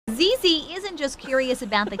Zizi isn't just curious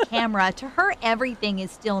about the camera. To her, everything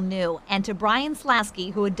is still new. And to Brian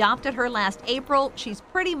Slasky, who adopted her last April, she's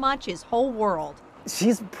pretty much his whole world.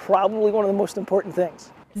 She's probably one of the most important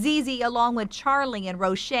things. Zizi, along with Charlie and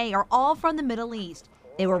Roche, are all from the Middle East.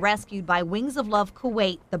 They were rescued by Wings of Love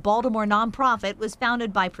Kuwait. The Baltimore nonprofit was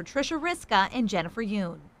founded by Patricia Riska and Jennifer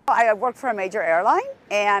Yoon. I worked for a major airline,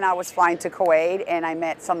 and I was flying to Kuwait, and I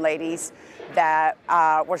met some ladies that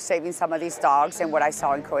were saving some of these dogs, and what I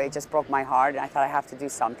saw in Kuwait just broke my heart, and I thought I have to do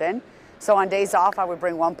something. So on days off, I would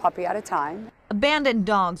bring one puppy at a time. Abandoned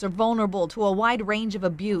dogs are vulnerable to a wide range of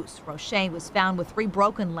abuse. Roche was found with 3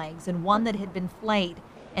 broken legs and one that had been flayed.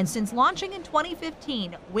 And since launching in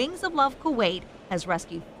 2015, Wings of Love Kuwait has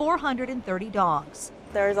rescued 430 dogs.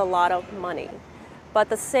 There's a lot of money, but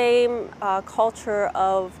the same culture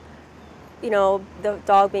of, the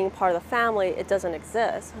dog being part of the family, it doesn't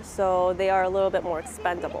exist. So they are a little bit more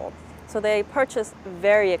expendable. So they purchase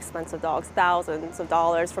very expensive dogs, thousands of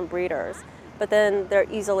dollars from breeders, but then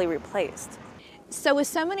they're easily replaced. So with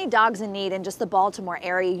so many dogs in need in just the Baltimore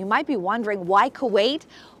area, you might be wondering why Kuwait?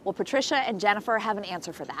 Well, Patricia and Jennifer have an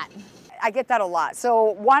answer for that. I get that a lot.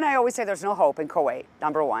 So one, I always say there's no hope in Kuwait,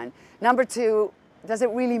 number one. Number two, does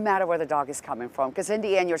it really matter where the dog is coming from? Because in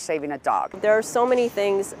the end, you're saving a dog. There are so many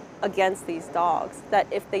things against these dogs that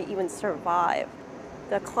if they even survive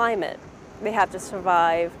the climate, they have to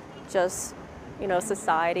survive just,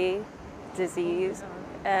 society, disease,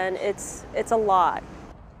 and it's a lot.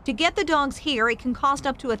 To get the dogs here, it can cost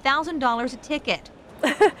up to $1,000 a ticket.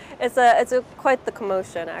 It's quite the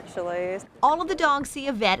commotion, actually. All of the dogs see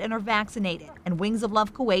a vet and are vaccinated, and Wings of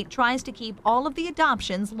Love Kuwait tries to keep all of the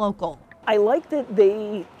adoptions local. I like that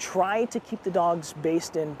they try to keep the dogs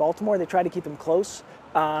based in Baltimore. They try to keep them close,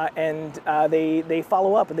 and they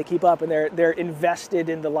follow up and they keep up, and they're invested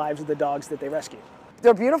in the lives of the dogs that they rescue.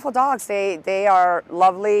 They're beautiful dogs. They are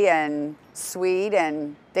lovely and sweet,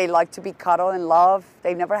 and they like to be cuddled and loved.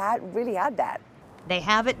 They've never really had that. They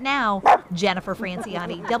have it now. Jennifer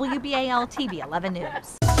Franciani, WBAL-TV 11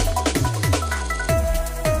 News.